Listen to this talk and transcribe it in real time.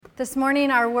This morning,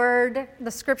 our word,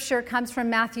 the scripture, comes from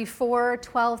Matthew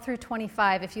 4:12 through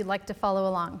 25, if you'd like to follow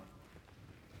along.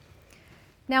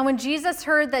 Now, when Jesus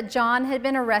heard that John had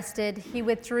been arrested, he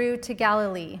withdrew to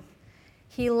Galilee.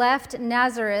 He left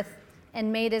Nazareth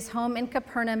and made his home in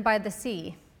Capernaum by the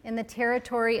sea, in the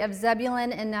territory of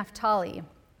Zebulun and Naphtali,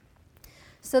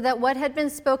 so that what had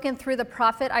been spoken through the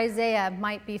prophet Isaiah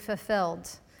might be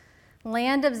fulfilled.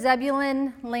 Land of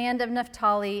Zebulun, land of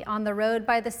Naphtali, on the road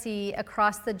by the sea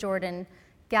across the Jordan,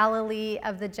 Galilee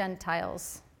of the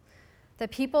Gentiles. The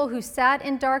people who sat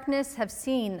in darkness have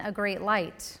seen a great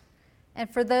light. And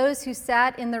for those who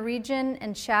sat in the region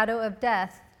and shadow of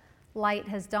death, light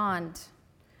has dawned.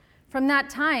 From that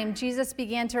time, Jesus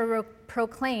began to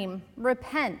proclaim,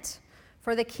 "Repent,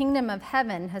 for the kingdom of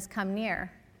heaven has come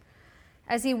near."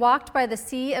 As he walked by the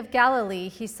Sea of Galilee,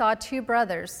 he saw two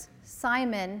brothers,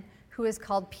 Simon, who is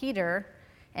called Peter,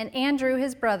 and Andrew,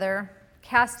 his brother,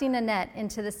 casting a net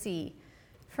into the sea,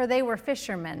 for they were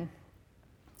fishermen.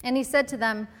 And he said to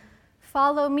them,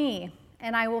 "Follow me,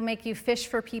 and I will make you fish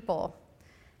for people."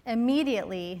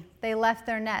 Immediately they left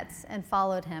their nets and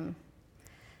followed him.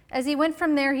 As he went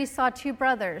from there, he saw two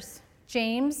brothers,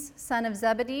 James, son of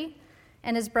Zebedee,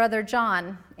 and his brother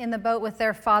John, in the boat with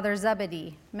their father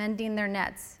Zebedee, mending their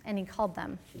nets, and he called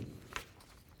them.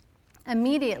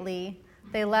 Immediately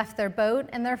they left their boat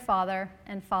and their father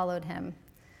and followed him.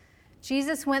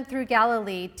 Jesus went through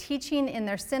Galilee, teaching in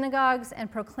their synagogues and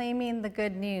proclaiming the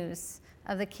good news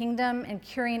of the kingdom and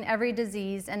curing every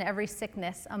disease and every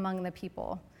sickness among the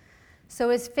people. So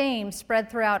his fame spread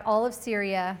throughout all of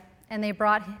Syria, and they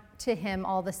brought to him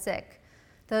all the sick,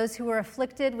 those who were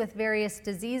afflicted with various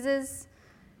diseases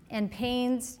and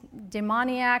pains,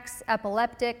 demoniacs,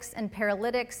 epileptics, and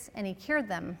paralytics, and he cured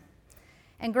them.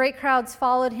 And great crowds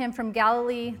followed him from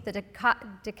Galilee, the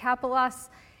Decapolis,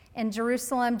 and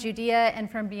Jerusalem, Judea,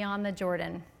 and from beyond the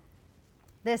Jordan.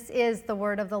 This is the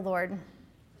word of the Lord.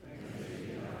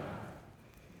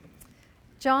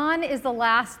 John is the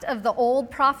last of the old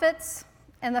prophets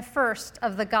and the first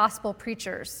of the gospel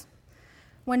preachers.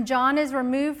 When John is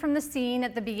removed from the scene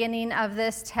at the beginning of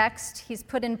this text, he's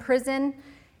put in prison.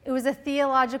 It was a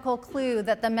theological clue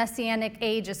that the Messianic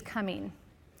age is coming.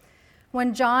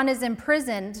 When John is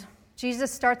imprisoned,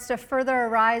 Jesus starts to further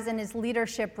arise in his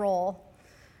leadership role,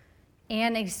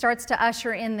 and he starts to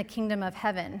usher in the kingdom of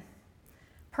heaven.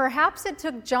 Perhaps it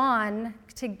took John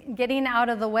to getting out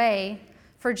of the way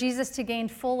for Jesus to gain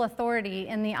full authority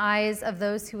in the eyes of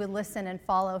those who would listen and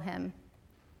follow him.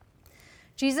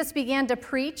 Jesus began to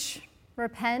preach,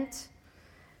 "Repent,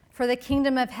 for the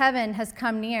kingdom of heaven has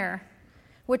come near,"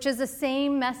 which is the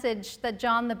same message that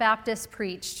John the Baptist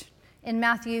preached in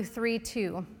Matthew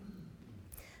 3:2.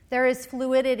 There is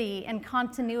fluidity and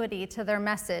continuity to their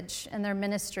message and their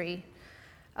ministry,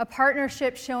 a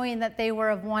partnership showing that they were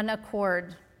of one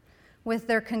accord with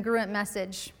their congruent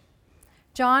message.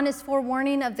 John is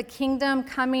forewarning of the kingdom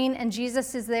coming, and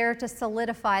Jesus is there to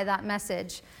solidify that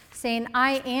message, saying,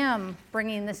 "I am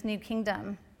bringing this new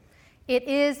kingdom. It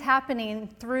is happening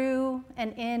through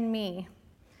and in me."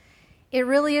 It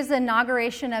really is the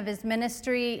inauguration of his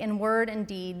ministry in word and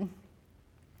deed.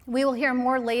 We will hear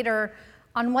more later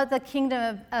on what the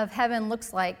kingdom of heaven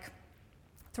looks like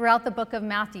throughout the book of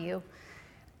Matthew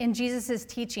in Jesus'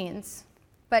 teachings.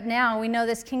 But now we know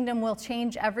this kingdom will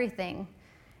change everything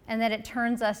and that it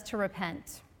turns us to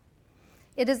repent.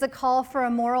 It is a call for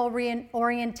a moral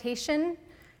reorientation,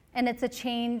 and it's a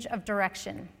change of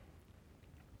direction.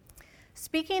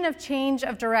 Speaking of change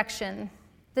of direction,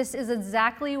 this is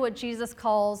exactly what Jesus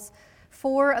calls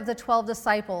 4 of the 12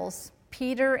 disciples,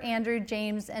 Peter, Andrew,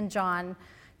 James, and John,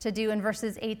 to do in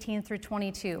verses 18 through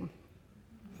 22.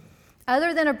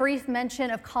 Other than a brief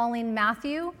mention of calling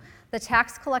Matthew, the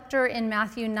tax collector, in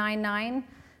Matthew 9:9,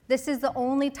 this is the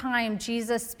only time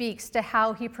Jesus speaks to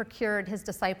how he procured his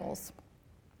disciples.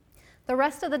 The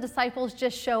rest of the disciples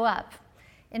just show up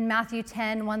in Matthew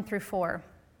 10:1 through 4.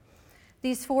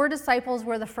 These 4 disciples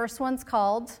were the first ones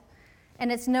called,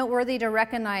 and it's noteworthy to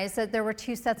recognize that there were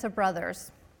 2 sets of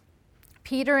brothers.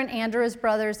 Peter and Andrew as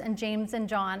brothers, and James and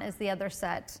John as the other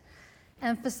set,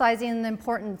 emphasizing the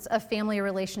importance of family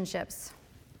relationships.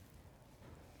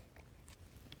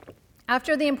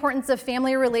 After the importance of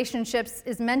family relationships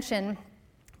is mentioned,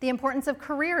 the importance of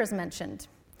career is mentioned.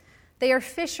 They are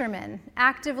fishermen,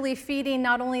 actively feeding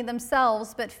not only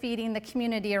themselves, but feeding the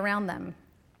community around them.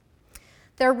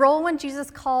 Their role when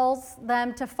Jesus calls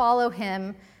them to follow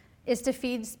him is to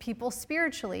feed people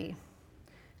spiritually.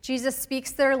 Jesus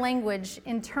speaks their language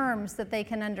in terms that they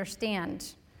can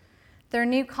understand. Their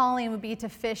new calling would be to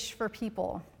fish for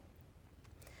people.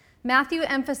 Matthew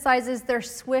emphasizes their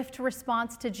swift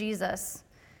response to Jesus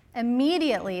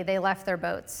Immediately they left their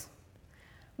boats.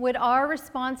 Would our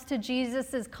response to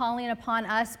Jesus' calling upon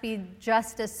us be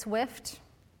just as swift?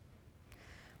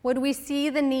 Would we see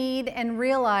the need and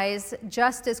realize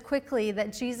just as quickly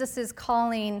that Jesus'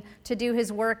 calling to do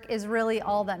his work is really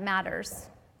all that matters?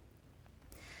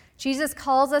 Jesus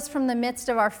calls us from the midst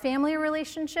of our family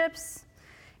relationships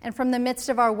and from the midst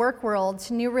of our work world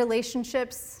to new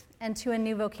relationships and to a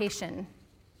new vocation.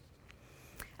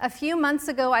 A few months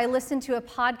ago, I listened to a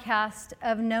podcast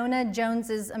of Nona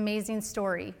Jones's amazing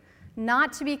story,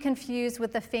 not to be confused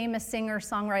with the famous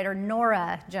singer-songwriter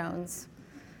Norah Jones.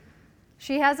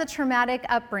 She has a traumatic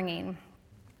upbringing.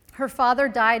 Her father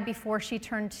died before she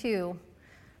turned 2.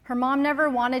 Her mom never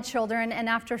wanted children, and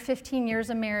after 15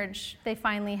 years of marriage, they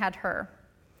finally had her.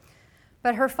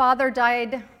 But her father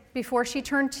died before she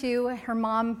turned 2. Her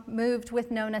mom moved with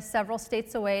Nona several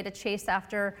states away to chase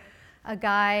after a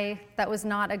guy that was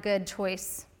not a good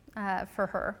choice for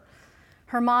her.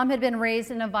 Her mom had been raised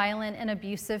in a violent and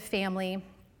abusive family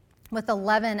with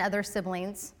 11 other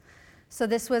siblings. So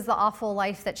this was the awful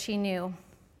life that she knew.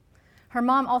 Her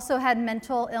mom also had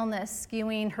mental illness,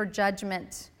 skewing her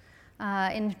judgment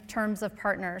in terms of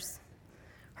partners.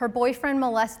 Her boyfriend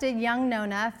molested young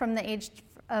Nona from the age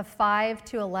of 5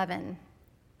 to 11.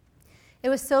 It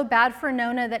was so bad for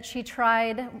Nona that she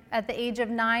tried at the age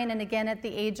of 9 and again at the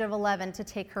age of 11 to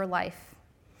take her life,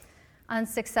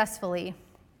 unsuccessfully.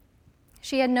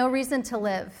 She had no reason to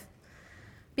live.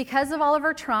 Because of all of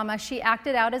her trauma, she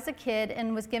acted out as a kid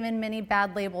and was given many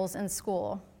bad labels in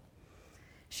school.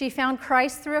 She found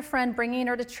Christ through a friend bringing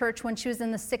her to church when she was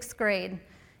in the 6th grade,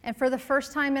 and for the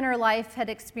first time in her life had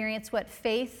experienced what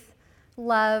faith,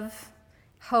 love,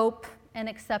 hope, and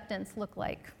acceptance look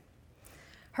like.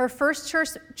 Her first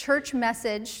church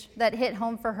message that hit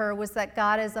home for her was that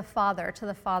God is a father to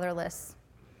the fatherless.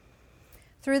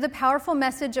 Through the powerful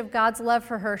message of God's love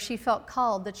for her, she felt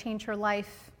called to change her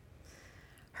life.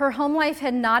 Her home life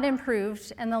had not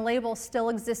improved, and the label still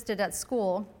existed at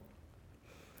school.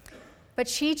 But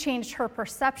she changed her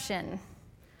perception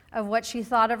of what she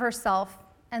thought of herself,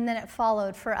 and then it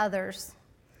followed for others.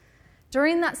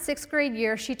 During that 6th grade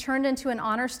year, she turned into an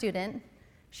honor student.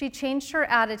 She changed her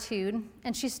attitude,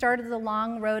 and she started the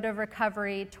long road of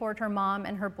recovery toward her mom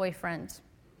and her boyfriend.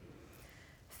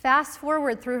 Fast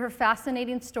forward through her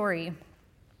fascinating story.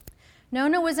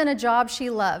 Nona was in a job she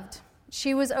loved.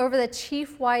 She was over the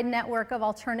chief-wide network of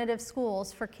alternative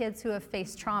schools for kids who have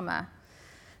faced trauma.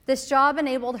 This job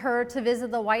enabled her to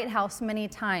visit the White House many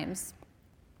times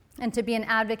and to be an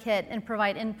advocate and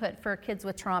provide input for kids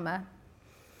with trauma.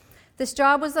 This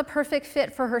job was a perfect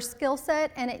fit for her skill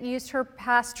set, and it used her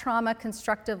past trauma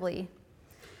constructively.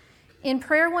 In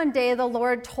prayer one day, the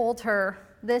Lord told her,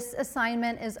 "This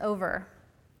assignment is over."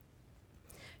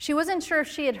 She wasn't sure if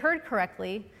she had heard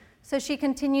correctly, so she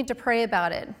continued to pray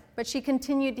about it, but she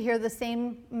continued to hear the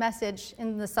same message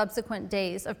in the subsequent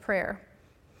days of prayer.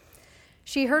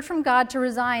 She heard from God to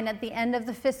resign at the end of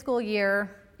the fiscal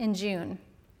year in June.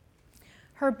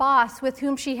 Her boss, with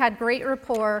whom she had great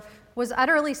rapport, was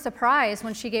utterly surprised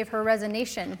when she gave her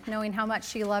resignation, knowing how much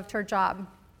she loved her job.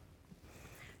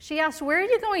 She asked, "Where are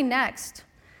you going next?"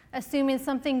 assuming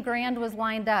something grand was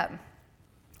lined up.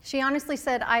 She honestly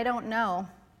said, "I don't know,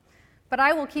 but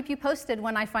I will keep you posted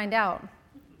when I find out."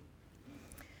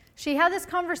 She had this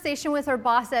conversation with her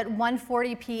boss at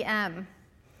 1:40 p.m.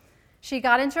 She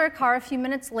got into her car a few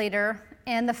minutes later,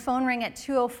 and the phone rang at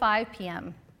 2:05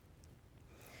 p.m.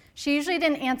 She usually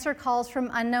didn't answer calls from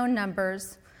unknown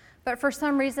numbers, but for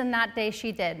some reason that day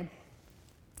she did.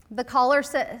 The caller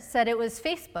said it was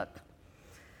Facebook.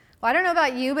 Well, I don't know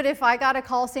about you, but if I got a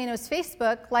call saying it was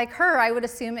Facebook, like her, I would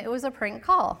assume it was a prank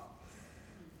call.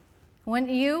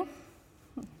 Wouldn't you?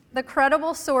 The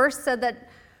credible source said that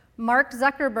Mark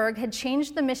Zuckerberg had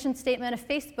changed the mission statement of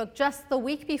Facebook just the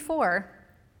week before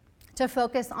to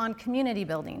focus on community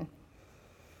building.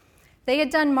 They had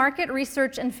done market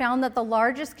research and found that the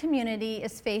largest community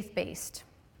is faith-based.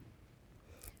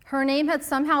 Her name had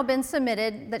somehow been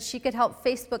submitted that she could help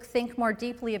Facebook think more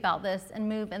deeply about this and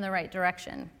move in the right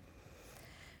direction.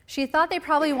 She thought they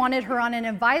probably wanted her on an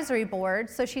advisory board,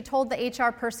 so she told the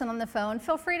HR person on the phone,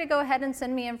 "Feel free to go ahead and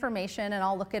send me information and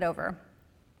I'll look it over."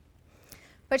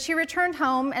 But she returned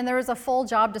home and there was a full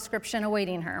job description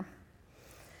awaiting her.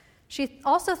 She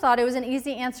also thought it was an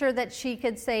easy answer that she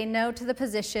could say no to the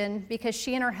position because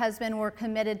she and her husband were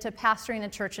committed to pastoring a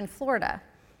church in Florida.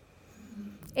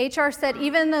 HR said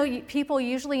even though people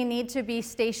usually need to be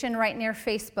stationed right near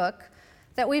Facebook,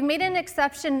 that we've made an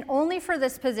exception only for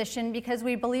this position because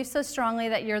we believe so strongly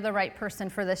that you're the right person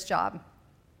for this job.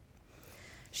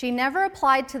 She never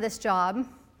applied to this job,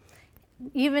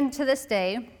 even to this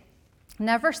day,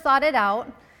 never sought it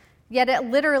out, yet it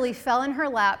literally fell in her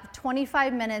lap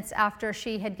 25 minutes after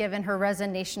she had given her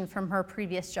resignation from her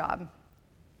previous job.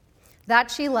 That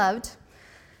she loved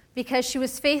because she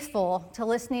was faithful to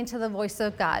listening to the voice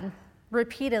of God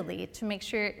repeatedly to make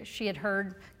sure she had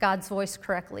heard God's voice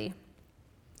correctly.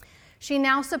 She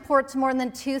now supports more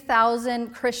than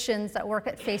 2,000 Christians that work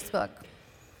at Facebook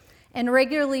and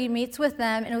regularly meets with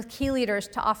them and with key leaders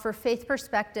to offer faith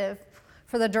perspective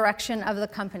for the direction of the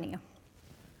company.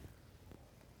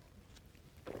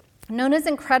 Nona's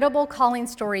incredible calling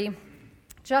story,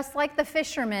 just like the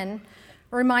fisherman,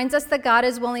 reminds us that God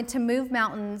is willing to move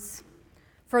mountains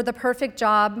for the perfect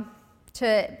job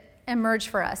to emerge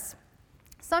for us.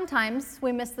 Sometimes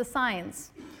we miss the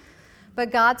signs,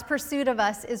 but God's pursuit of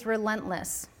us is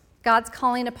relentless. God's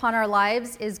calling upon our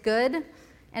lives is good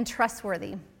and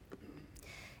trustworthy.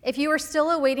 If you are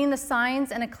still awaiting the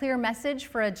signs and a clear message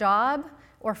for a job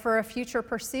or for a future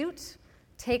pursuit,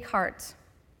 take heart.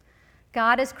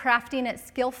 God is crafting it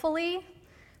skillfully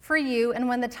for you, and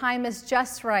when the time is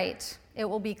just right, it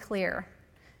will be clear.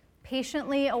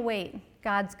 Patiently await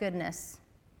God's goodness.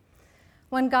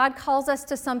 When God calls us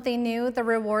to something new, the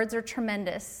rewards are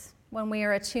tremendous when we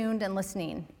are attuned and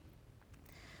listening.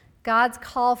 God's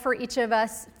call for each of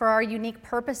us for our unique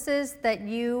purposes that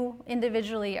you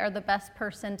individually are the best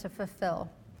person to fulfill.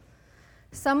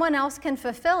 Someone else can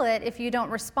fulfill it if you don't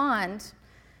respond.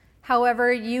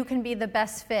 However, you can be the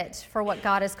best fit for what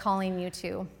God is calling you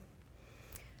to.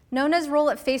 Nona's role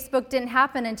at Facebook didn't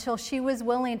happen until she was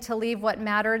willing to leave what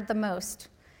mattered the most,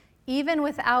 even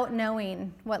without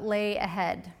knowing what lay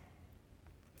ahead.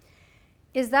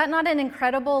 Is that not an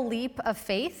incredible leap of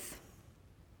faith?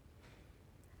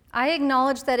 I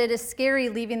acknowledge that it is scary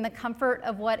leaving the comfort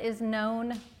of what is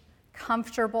known,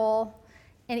 comfortable,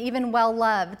 and even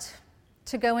well-loved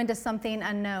to go into something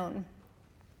unknown.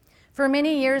 For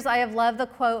many years, I have loved the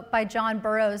quote by John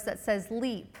Burroughs that says,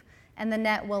 "Leap, and the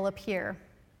net will appear."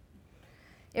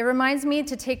 It reminds me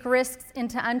to take risks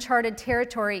into uncharted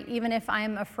territory, even if I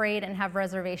am afraid and have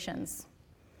reservations.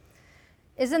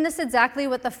 Isn't this exactly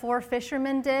what the 4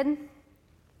 fishermen did?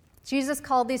 Jesus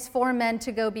called these 4 men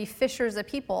to go be fishers of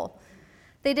people.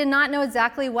 They did not know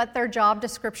exactly what their job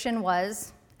description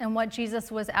was and what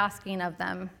Jesus was asking of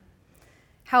them.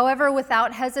 However,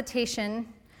 without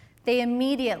hesitation, they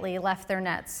immediately left their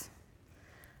nets.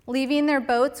 Leaving their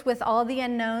boats with all the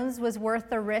unknowns was worth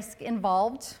the risk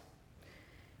involved.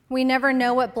 We never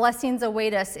know what blessings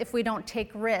await us if we don't take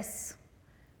risks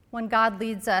when God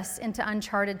leads us into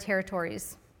uncharted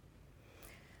territories.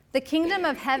 The kingdom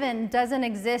of heaven doesn't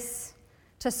exist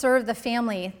to serve the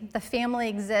family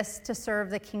exists to serve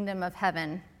the kingdom of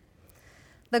heaven.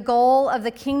 The goal of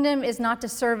the kingdom is not to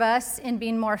serve us in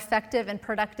being more effective and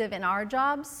productive in our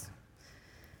jobs.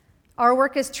 Our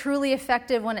work is truly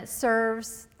effective when it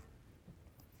serves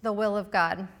the will of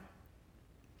God.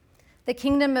 The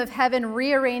kingdom of heaven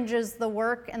rearranges the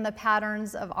work and the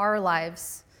patterns of our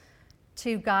lives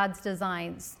to God's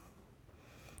designs.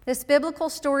 This biblical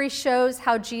story shows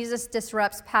how Jesus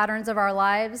disrupts patterns of our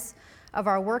lives, of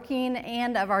our working,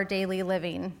 and of our daily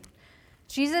living.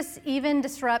 Jesus even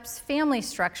disrupts family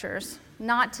structures,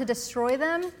 not to destroy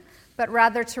them, but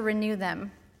rather to renew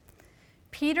them.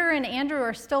 Peter and Andrew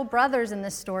are still brothers in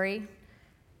this story.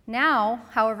 Now,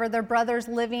 however, they're brothers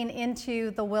living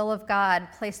into the will of God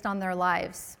placed on their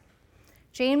lives.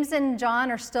 James and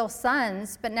John are still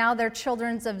sons, but now they're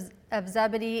children of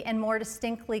Zebedee and more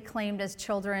distinctly claimed as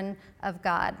children of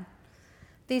God.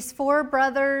 These 4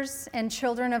 brothers and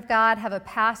children of God have a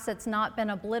past that's not been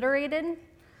obliterated.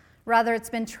 Rather, it's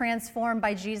been transformed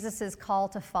by Jesus' call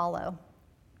to follow.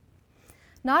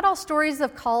 Not all stories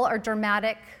of call are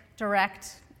dramatic,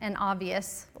 direct, and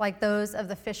obvious, like those of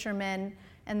the fishermen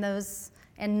and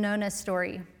Nona's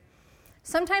story.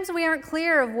 Sometimes we aren't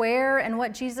clear of where and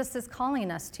what Jesus is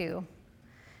calling us to.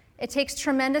 It takes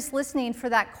tremendous listening for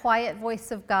that quiet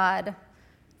voice of God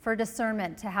for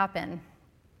discernment to happen.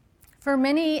 For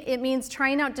many, it means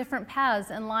trying out different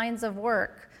paths and lines of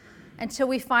work until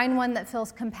we find one that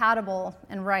feels compatible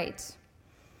and right.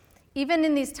 Even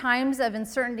in these times of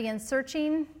uncertainty and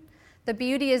searching, the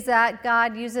beauty is that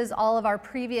God uses all of our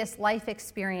previous life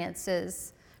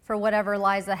experiences for whatever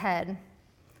lies ahead.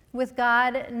 With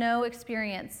God, no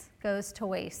experience goes to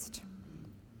waste.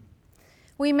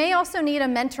 We may also need a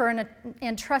mentor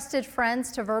and trusted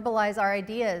friends to verbalize our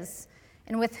ideas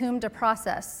and with whom to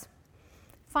process.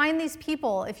 Find these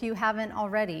people if you haven't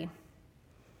already.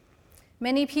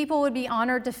 Many people would be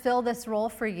honored to fill this role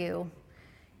for you,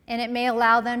 and it may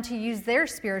allow them to use their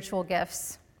spiritual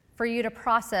gifts for you to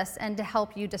process and to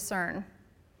help you discern.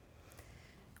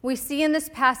 We see in this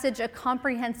passage a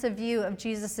comprehensive view of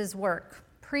Jesus' work,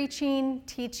 preaching,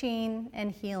 teaching,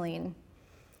 and healing.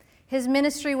 His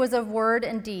ministry was of word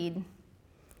and deed.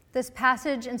 This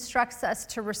passage instructs us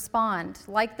to respond,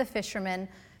 like the fishermen,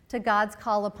 to God's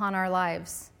call upon our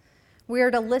lives. We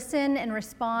are to listen and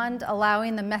respond,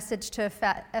 allowing the message to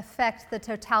affect the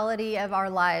totality of our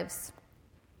lives.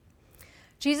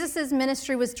 Jesus'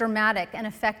 ministry was dramatic and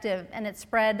effective, and it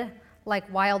spread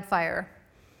like wildfire.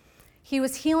 He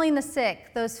was healing the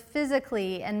sick, those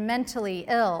physically and mentally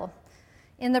ill.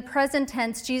 In the present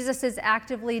tense, Jesus is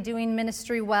actively doing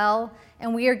ministry well,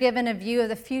 and we are given a view of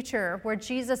the future where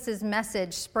Jesus'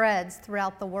 message spreads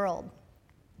throughout the world.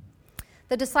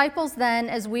 The disciples then,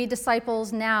 as we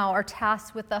disciples now, are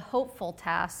tasked with the hopeful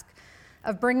task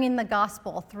of bringing the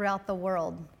gospel throughout the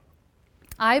world.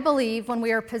 I believe when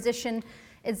we are positioned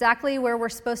exactly where we're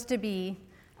supposed to be,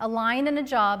 aligned in a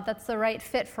job that's the right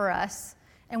fit for us,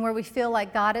 and where we feel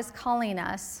like God is calling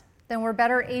us, then we're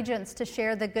better agents to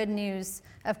share the good news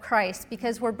of Christ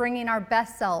because we're bringing our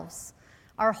best selves,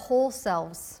 our whole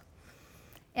selves,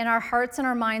 and our hearts and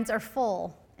our minds are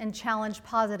full and challenged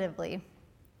positively.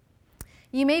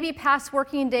 You may be past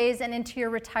working days and into your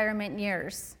retirement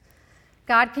years.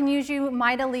 God can use you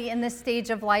mightily in this stage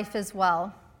of life as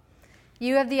well.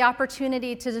 You have the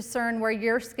opportunity to discern where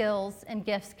your skills and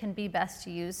gifts can be best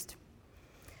used.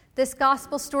 This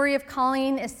gospel story of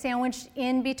calling is sandwiched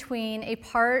in between a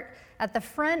part at the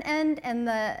front end and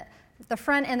the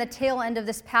front and the tail end of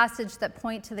this passage that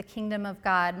point to the kingdom of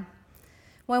God.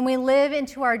 When we live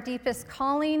into our deepest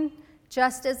calling,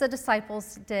 just as the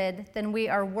disciples did, then we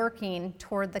are working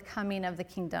toward the coming of the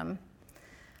kingdom.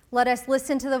 Let us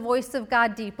listen to the voice of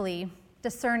God deeply,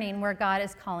 discerning where God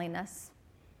is calling us.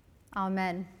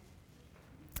 Amen.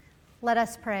 Let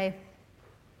us pray.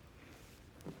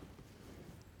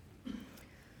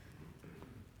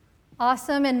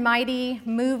 Awesome and mighty,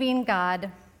 moving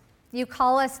God, you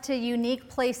call us to unique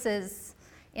places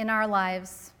in our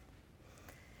lives.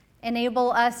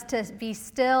 Enable us to be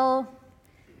still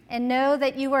and know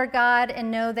that you are God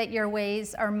and know that your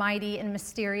ways are mighty and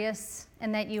mysterious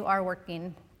and that you are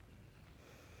working.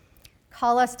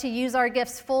 Call us to use our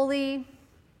gifts fully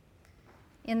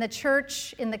in the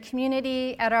church, in the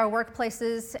community, at our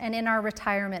workplaces, and in our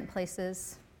retirement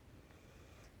places.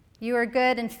 You are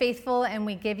good and faithful, and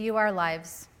we give you our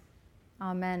lives.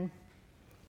 Amen.